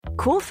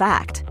Cool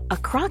fact, a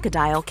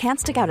crocodile can't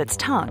stick out its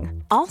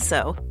tongue.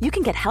 Also, you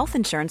can get health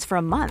insurance for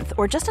a month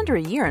or just under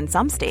a year in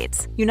some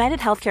states. United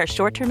Healthcare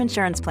short-term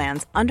insurance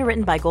plans,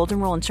 underwritten by Golden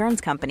Rule Insurance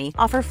Company,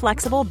 offer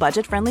flexible,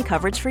 budget-friendly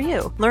coverage for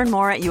you. Learn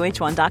more at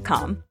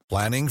uh1.com.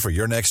 Planning for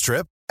your next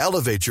trip?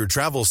 Elevate your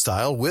travel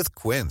style with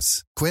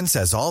Quince. Quince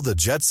has all the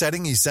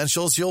jet-setting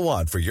essentials you'll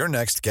want for your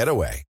next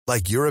getaway,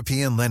 like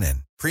European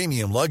linen,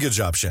 premium luggage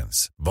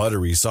options,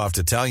 buttery soft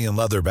Italian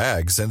leather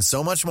bags, and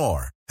so much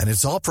more. And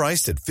it's all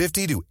priced at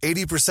 50 to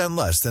 80%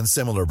 less than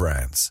similar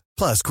brands.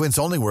 Plus, Quince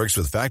only works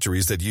with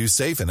factories that use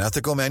safe and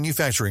ethical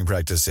manufacturing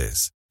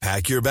practices.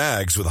 Pack your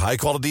bags with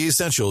high-quality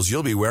essentials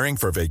you'll be wearing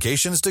for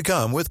vacations to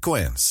come with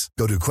Quince.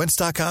 Go to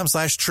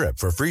quince.com/trip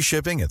for free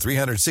shipping and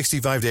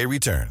 365-day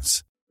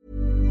returns.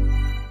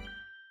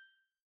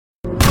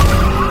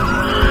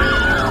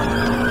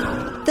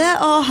 There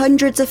are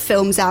hundreds of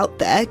films out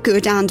there,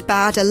 good and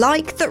bad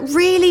alike, that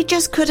really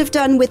just could have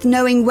done with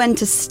knowing when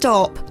to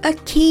stop. A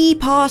key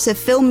part of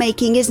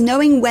filmmaking is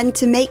knowing when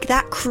to make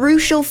that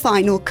crucial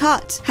final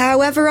cut.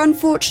 However,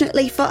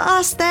 unfortunately for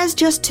us, there's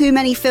just too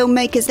many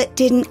filmmakers that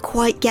didn't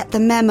quite get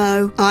the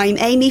memo. I'm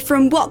Amy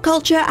from What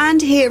Culture,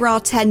 and here are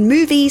 10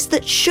 movies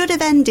that should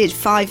have ended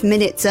 5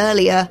 minutes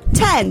earlier.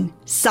 10.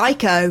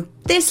 Psycho.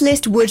 This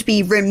list would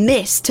be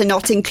remiss to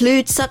not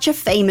include such a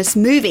famous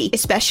movie,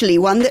 especially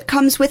one that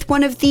comes with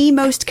one of the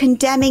most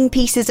condemning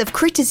pieces of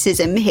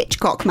criticism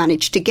Hitchcock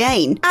managed to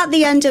gain. At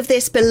the end of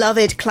this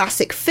beloved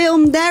classic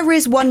film, there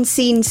is one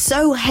scene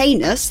so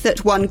heinous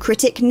that one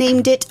critic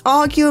named it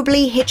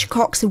arguably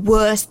Hitchcock's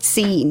worst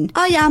scene.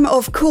 I am,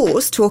 of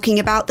course, talking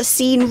about the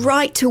scene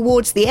right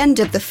towards the end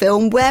of the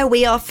film where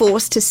we are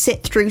forced to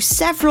sit through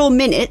several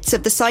minutes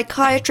of the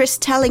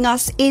psychiatrist telling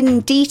us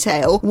in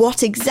detail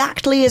what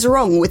exactly is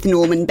wrong with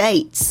Norman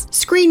Bates.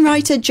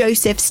 Screenwriter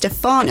Joseph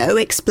Stefano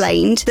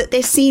explained that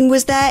this scene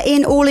was there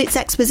in all its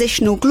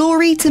expositional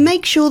glory to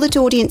make sure that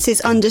audiences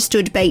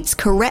understood Bates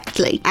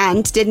correctly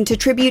and didn't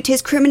attribute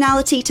his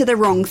criminality to the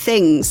wrong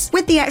things.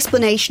 With the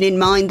explanation in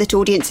mind that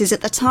audiences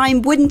at the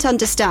time wouldn't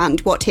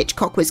understand what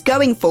Hitchcock was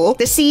going for,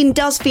 the scene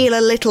does feel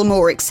a little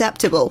more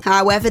acceptable.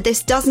 However,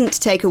 this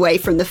doesn't take away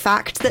from the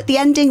fact that the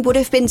ending would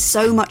have been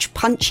so much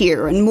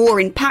punchier and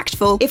more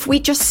impactful if we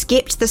just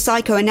skipped the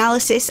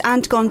psychoanalysis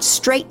and gone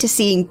straight to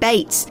seeing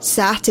Bates,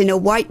 sat in a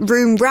white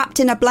room wrapped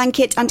in a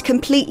blanket and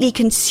completely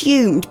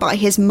consumed by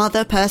his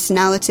mother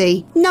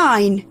personality.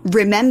 9.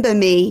 Remember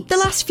Me. The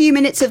last few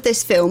minutes of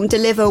this film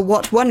deliver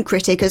what one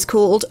critic has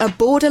called a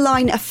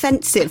borderline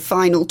offensive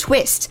final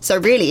twist, so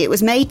really it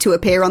was made to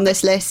appear on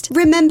this list.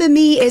 Remember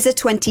Me is a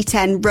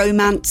 2010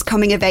 romance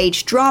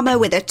coming-of-age drama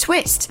with a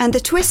twist, and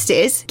the twist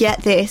is,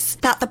 get this,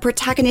 that the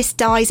protagonist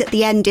dies at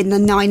the end in the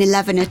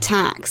 9/11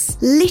 attacks.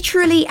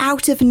 Literally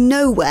out of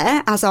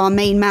nowhere, as our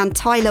main man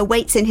Tyler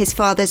waits in his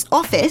father's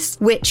office,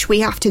 which we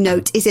have to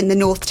note is in the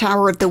North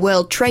Tower of the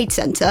World Trade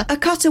Center, a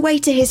cutaway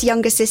to his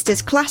younger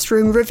sister's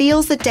classroom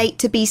reveals the date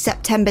to be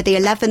September the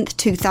 11th,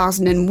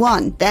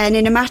 2001. Then,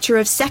 in a matter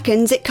of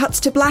seconds, it cuts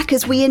to black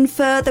as we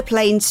infer the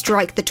planes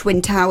strike the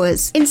Twin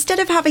Towers. Instead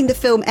of having the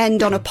film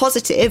end on a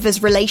positive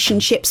as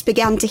relationships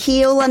began to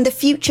heal and the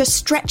future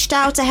stretched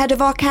out ahead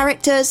of our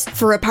characters,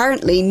 for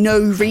apparently no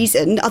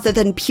reason other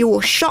than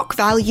pure shock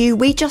value,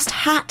 we just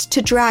had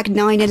to drag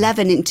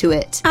 9/11 into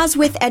it. As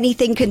with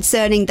anything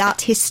concerning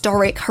that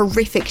historic,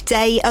 horrific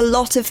day, a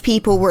lot of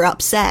people were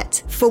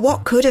upset. For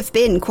what could have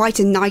been quite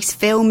a nice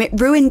film, it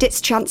ruined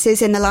its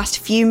chances in the last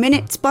few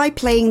minutes by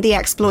playing the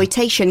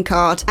exploitation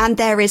card, and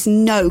there is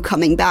no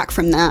coming back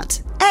from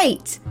that.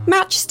 8.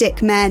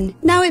 Matchstick Men.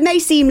 Now, it may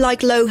seem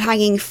like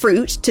low-hanging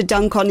fruit to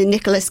dunk on a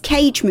Nicolas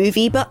Cage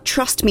movie, but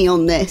trust me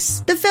on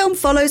this. The film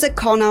follows a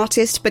con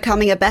artist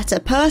becoming a better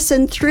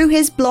person through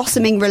his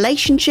blossoming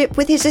relationship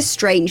with his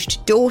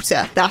estranged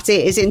daughter. That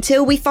is,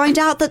 until we find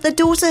out that the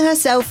daughter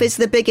herself is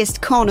the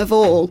biggest con of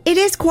all. It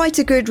is quite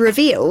a good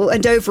reveal,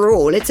 and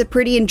overall, it's a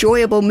pretty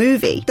enjoyable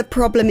movie. The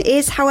problem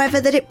is,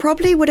 however, that it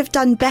probably would have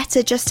done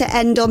better just to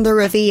end on the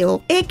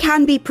reveal. It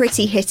can be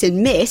pretty hit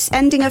and miss,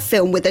 ending a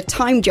film with a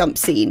time jump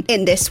scene.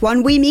 In this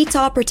one, we meet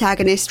our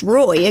protagonist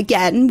Roy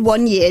again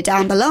 1 year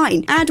down the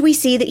line, and we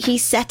see that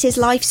he's set his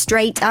life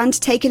straight and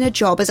taken a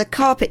job as a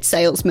carpet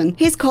salesman.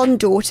 His con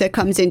daughter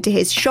comes into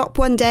his shop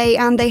one day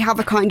and they have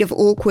a kind of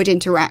awkward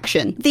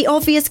interaction. The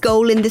obvious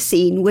goal in the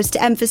scene was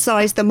to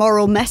emphasize the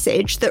moral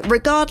message that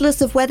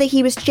regardless of whether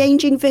he was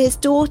changing for his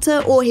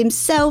daughter or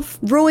himself,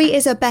 Roy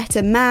is a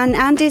better man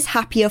and is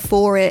happier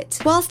for it.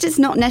 Whilst it's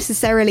not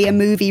necessarily a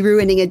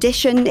movie-ruining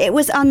addition, it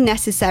was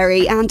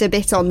unnecessary and a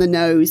bit on the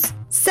nose.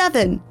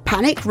 7.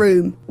 Panic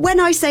Room. When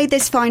I say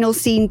this final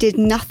scene did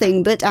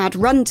nothing but add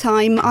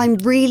runtime, I'm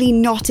really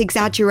not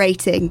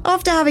exaggerating.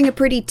 After having a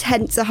pretty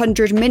tense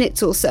 100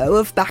 minutes or so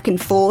of back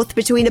and forth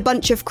between a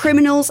bunch of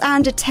criminals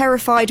and a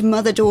terrified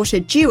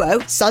mother-daughter duo,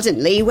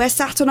 suddenly we're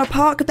sat on a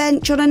park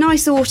bench on a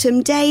nice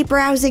autumn day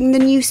browsing the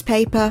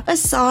newspaper.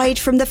 Aside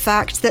from the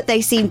fact that they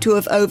seem to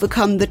have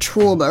overcome the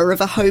trauma of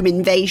a home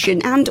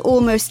invasion and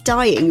almost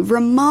dying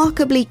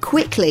remarkably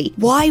quickly,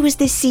 why was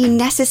this scene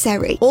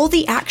necessary? All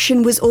the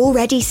action was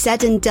already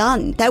said and done,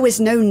 done. There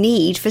was no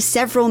need for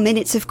several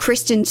minutes of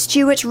Kristen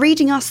Stewart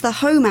reading us the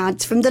home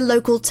ads from the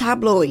local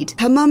tabloid.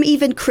 Her mum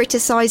even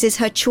criticises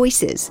her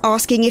choices,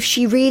 asking if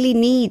she really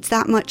needs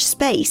that much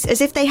space,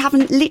 as if they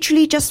haven't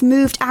literally just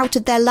moved out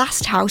of their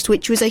last house,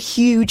 which was a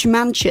huge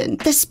mansion.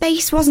 The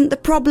space wasn't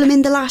the problem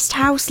in the last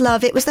house,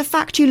 love. It was the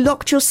fact you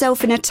locked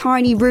yourself in a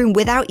tiny room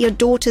without your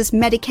daughter's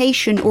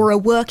medication or a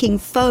working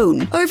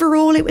phone.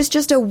 Overall, it was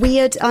just a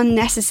weird,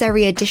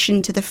 unnecessary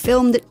addition to the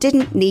film that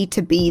didn't need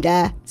to be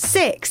there.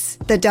 6.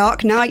 The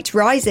Dark Knight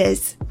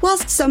Rises.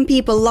 Whilst some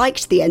people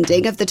liked the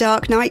ending of The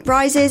Dark Knight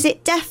Rises,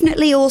 it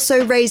definitely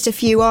also raised a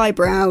few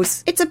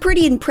eyebrows. It's a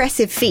pretty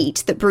impressive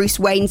feat that Bruce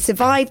Wayne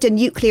survived a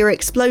nuclear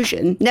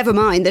explosion. Never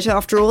mind that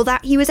after all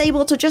that, he was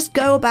able to just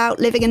go about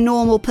living a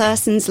normal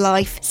person's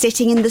life,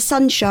 sitting in the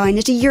sunshine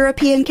at a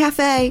European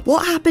cafe.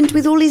 What happened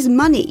with all his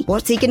money?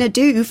 What's he gonna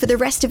do for the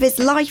rest of his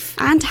life?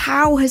 And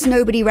how has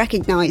nobody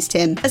recognised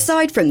him?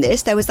 Aside from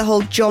this, there was the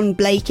whole John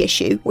Blake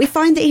issue. We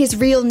find that his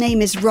real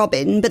name is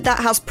Robin, but that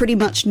has pretty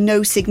much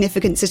no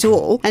significance at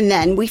all. And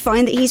then we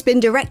find that he's been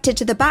directed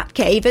to the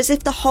Batcave, as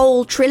if the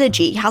whole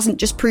trilogy hasn't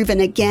just proven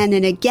again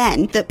and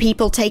again that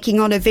people taking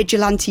on a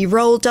vigilante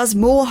role does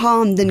more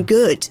harm than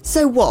good.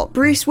 So what?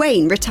 Bruce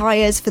Wayne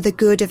retires for the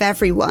good of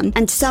everyone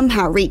and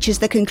somehow reaches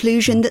the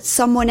conclusion that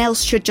someone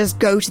else should just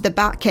go to the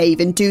Batcave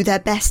and do their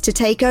best to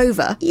take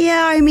over.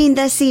 Yeah, I mean,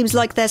 there seems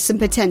like there's some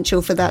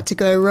potential for that to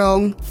go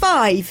wrong.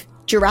 5.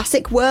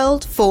 Jurassic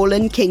World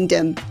Fallen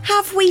Kingdom.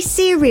 Have we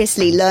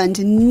seriously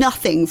learned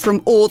nothing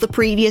from all the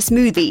previous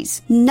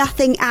movies?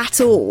 Nothing at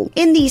all.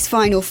 In these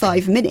final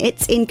 5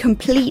 minutes, in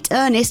complete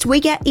earnest, we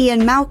get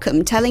Ian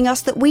Malcolm telling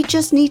us that we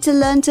just need to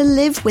learn to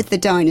live with the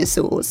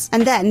dinosaurs.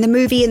 And then the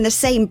movie in the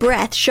same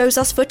breath shows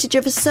us footage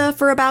of a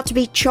surfer about to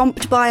be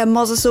chomped by a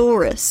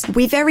mosasaurus.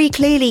 We very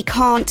clearly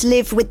can't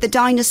live with the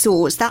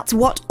dinosaurs. That's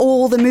what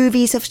all the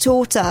movies have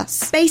taught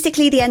us.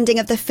 Basically, the ending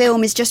of the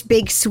film is just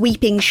big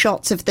sweeping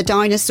shots of the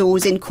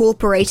dinosaurs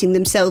incorporating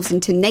themselves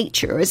into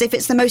nature as if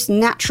it's the most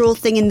natural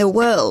thing in the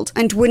world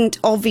and wouldn't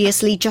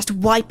obviously just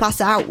wipe us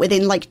out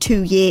within like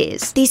 2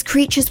 years. These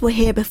creatures were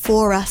here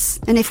before us,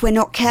 and if we're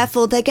not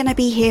careful, they're gonna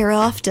be here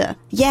after.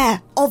 Yeah,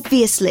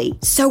 obviously.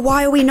 So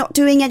why are we not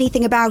doing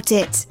anything about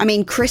it? I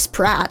mean, Chris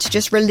Pratt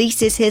just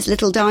releases his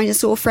little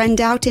dinosaur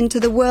friend out into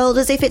the world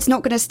as if it's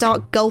not gonna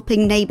start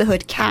gulping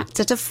neighbourhood cats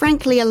at a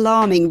frankly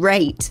alarming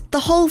rate.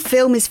 The whole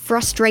film is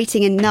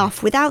frustrating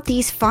enough without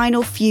these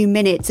final few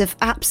minutes of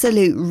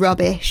absolute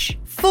rubbish.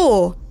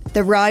 4.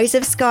 The Rise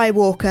of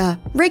Skywalker.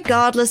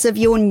 Regardless of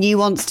your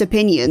nuanced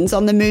opinions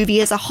on the movie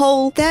as a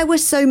whole, there were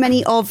so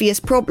many obvious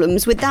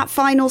problems with that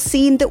final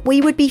scene that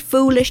we would be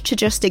foolish to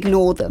just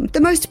ignore them.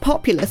 The most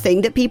popular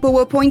thing that people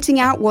were pointing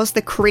out was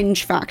the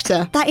cringe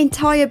factor. That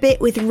entire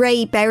bit with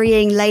Rey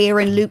burying Leia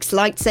and Luke's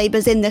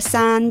lightsabers in the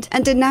sand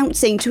and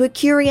announcing to a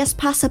curious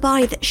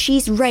passerby that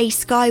she's Rey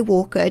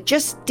Skywalker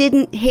just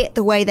didn't hit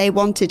the way they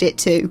wanted it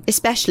to,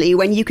 especially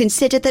when you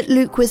consider that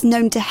Luke was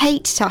known to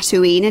hate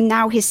Tatooine and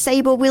now his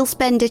saber will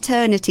spend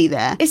eternity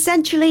there.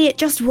 Essentially, it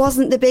just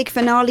wasn't the big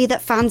finale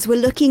that fans were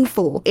looking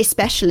for,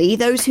 especially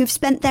those who've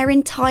spent their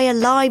entire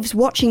lives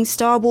watching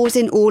Star Wars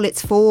in all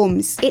its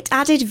forms. It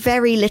added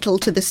very little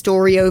to the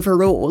story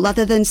overall,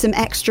 other than some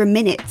extra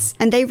minutes,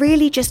 and they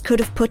really just could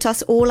have put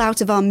us all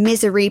out of our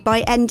misery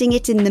by ending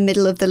it in the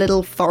middle of the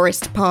little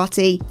forest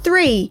party.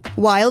 3.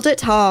 Wild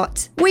at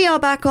Heart. We are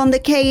back on the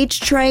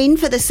Cage train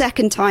for the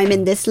second time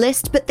in this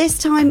list, but this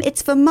time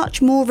it's for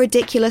much more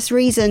ridiculous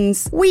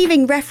reasons.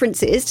 Weaving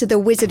references to The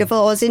Wizard of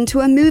Oz into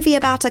a movie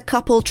about a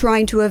couple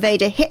trying to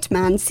evade a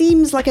hitman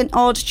seems like an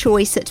odd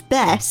choice at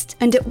best,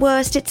 and at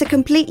worst it's a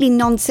completely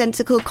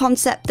nonsensical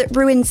concept that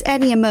ruins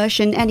any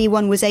immersion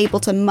anyone was able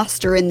to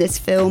muster in this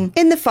film.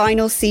 In the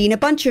final scene, a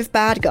bunch of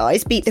bad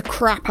guys beat the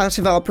crap out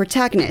of our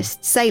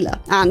protagonist, Sailor,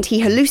 and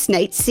he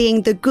hallucinates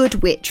seeing the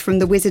Good Witch from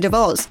The Wizard of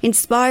Oz,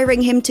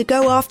 inspiring him to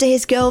go after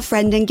his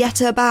girlfriend and get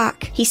her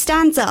back. He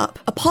stands up,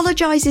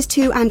 apologises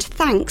to and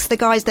thanks the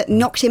guys that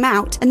knocked him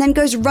out, and then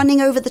goes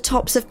running over the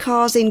tops of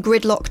cars in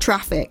gridlock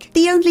traffic.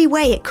 The only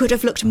way it could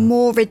have looked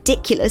more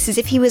ridiculous is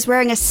if he was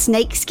wearing a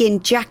snakeskin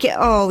jacket.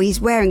 Oh,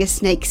 he's wearing a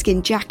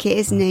snakeskin jacket,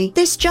 isn't he?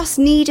 This just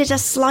needed a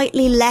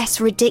slightly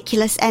less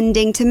ridiculous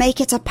ending to make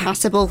it a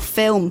passable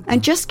film,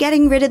 and just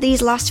getting rid of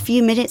these last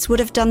few minutes would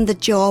have done the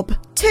job.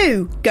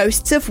 2.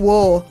 Ghosts of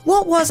War.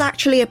 What was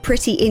actually a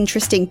pretty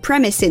interesting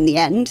premise in the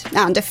end,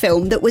 and a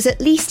film that was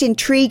at least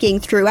intriguing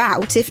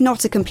throughout, if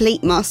not a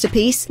complete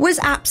masterpiece, was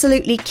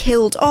absolutely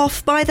killed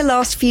off by the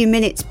last few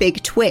minutes'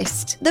 big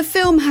twist. The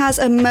film has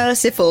a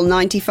merciful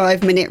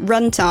 95-minute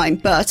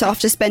runtime, but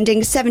after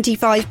spending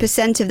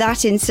 75% of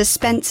that in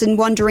suspense and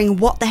wondering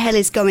what the hell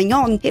is going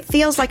on, it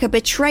feels like a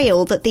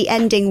betrayal that the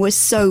ending was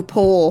so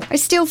poor. I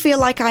still feel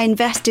like I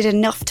invested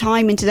enough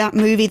time into that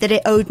movie that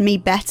it owed me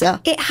better.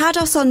 It had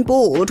us on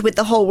board board with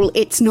the whole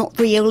it's not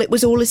real, it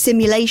was all a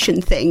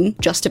simulation thing,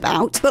 just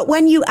about. But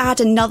when you add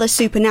another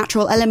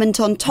supernatural element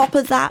on top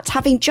of that,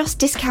 having just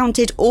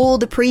discounted all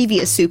the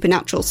previous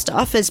supernatural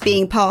stuff as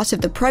being part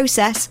of the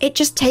process, it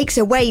just takes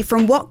away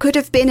from what could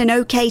have been an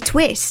okay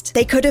twist.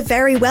 They could have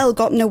very well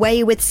gotten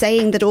away with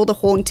saying that all the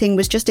haunting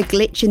was just a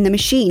glitch in the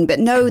machine, but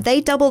no,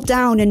 they doubled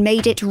down and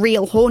made it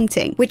real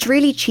haunting, which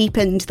really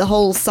cheapened the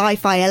whole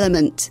sci-fi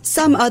element.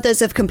 Some others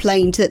have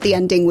complained that the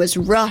ending was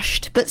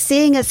rushed, but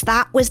seeing as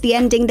that was the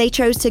ending they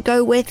chose to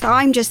go with,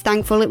 I'm just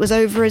thankful it was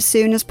over as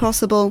soon as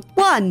possible.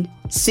 1.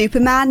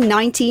 Superman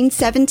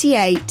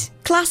 1978.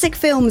 Classic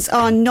films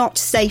are not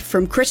safe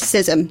from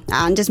criticism,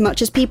 and as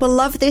much as people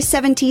love this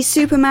 70s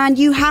Superman,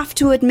 you have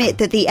to admit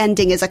that the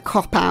ending is a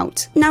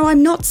cop-out. Now,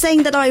 I'm not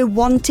saying that I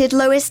wanted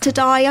Lois to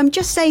die, I'm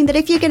just saying that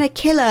if you're gonna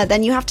kill her,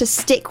 then you have to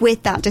stick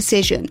with that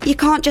decision. You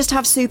can't just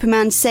have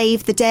Superman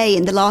save the day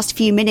in the last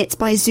few minutes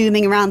by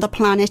zooming around the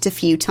planet a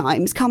few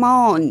times, come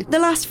on. The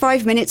last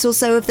 5 minutes or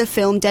so of the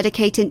film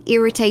dedicate an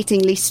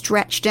irritatingly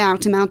stretched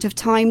out amount of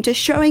time to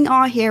showing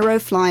our hero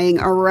flying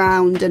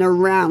around and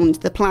around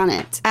the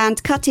planet.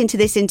 And cut into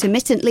this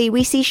intermittently,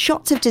 we see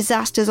shots of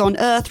disasters on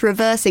Earth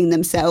reversing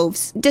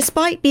themselves.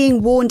 Despite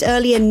being warned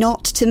earlier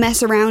not to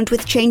mess around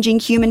with changing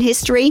human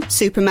history,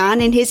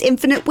 Superman, in his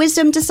infinite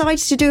wisdom,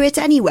 decides to do it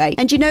anyway.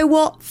 And you know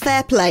what?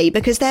 Fair play,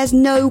 because there's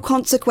no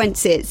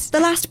consequences.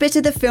 The last bit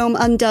of the film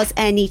undoes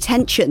any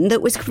tension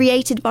that was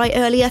created by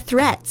earlier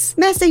threats.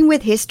 Messing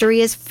with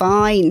history is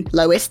fine.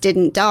 Lois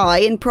didn't die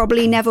and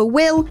probably never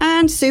will,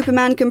 and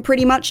Superman can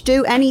pretty much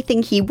do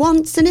anything he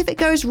wants, and if it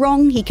goes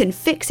wrong, he can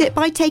fix it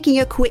by taking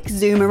a quick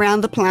zoom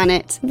around the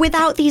planet.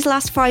 Without these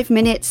last 5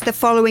 minutes, the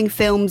following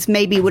films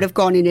maybe would have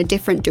gone in a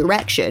different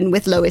direction,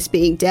 with Lois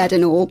being dead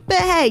and all. But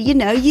hey, you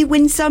know, you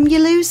win some, you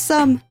lose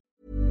some.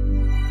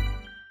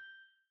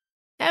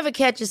 Ever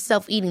catch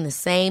yourself eating the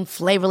same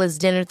flavorless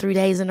dinner 3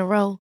 days in a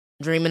row?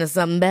 Dreaming of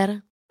something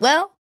better?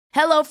 Well,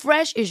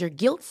 HelloFresh is your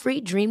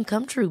guilt-free dream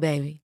come true,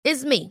 baby.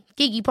 It's me,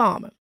 Keke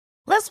Palmer.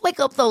 Let's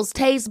wake up those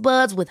taste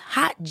buds with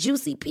hot,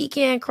 juicy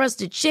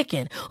pecan-crusted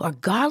chicken or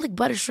garlic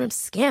butter shrimp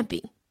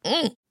scampi.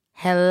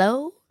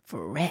 Hello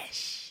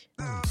Fresh.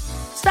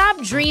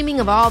 Stop dreaming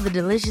of all the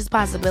delicious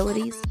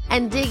possibilities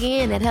and dig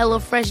in at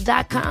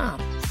HelloFresh.com.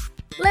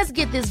 Let's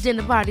get this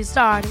dinner party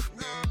started.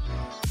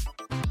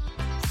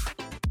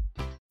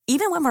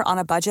 Even when we're on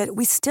a budget,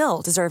 we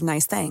still deserve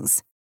nice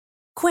things.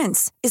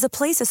 Quince is a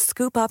place to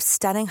scoop up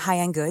stunning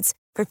high-end goods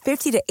for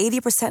 50 to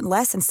 80%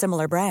 less than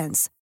similar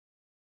brands.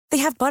 They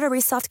have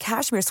buttery soft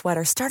cashmere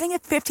sweaters starting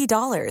at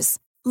 $50,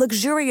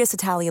 luxurious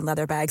Italian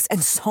leather bags,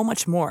 and so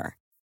much more.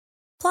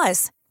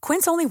 Plus,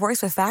 Quince only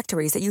works with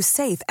factories that use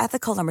safe,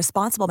 ethical, and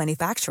responsible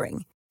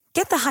manufacturing.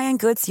 Get the high-end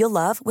goods you'll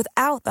love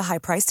without the high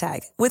price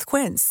tag with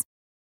Quince.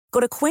 Go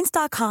to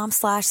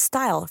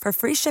quince.com/style for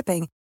free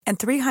shipping and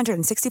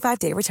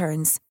 365-day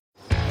returns.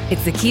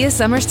 It's the Kia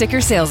Summer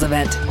Sticker Sales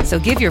Event, so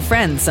give your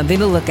friends something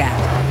to look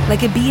at,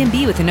 like a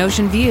B&B with an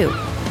ocean view,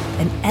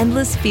 an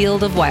endless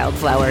field of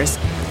wildflowers,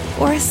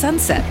 or a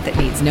sunset that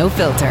needs no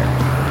filter.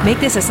 Make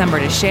this a summer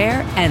to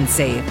share and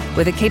save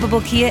with a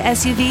capable Kia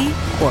SUV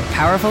or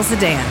powerful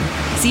sedan.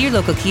 See your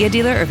local Kia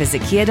dealer or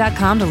visit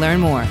kia.com to learn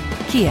more.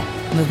 Kia,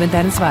 movement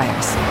that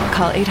inspires.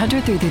 Call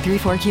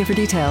 800-3334-KIA for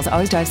details.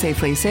 Always drive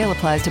safely. Sale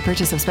applies to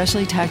purchase of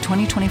specially tagged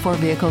 2024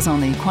 vehicles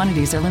only.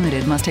 Quantities are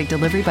limited. Must take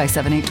delivery by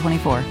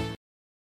 7/8/24.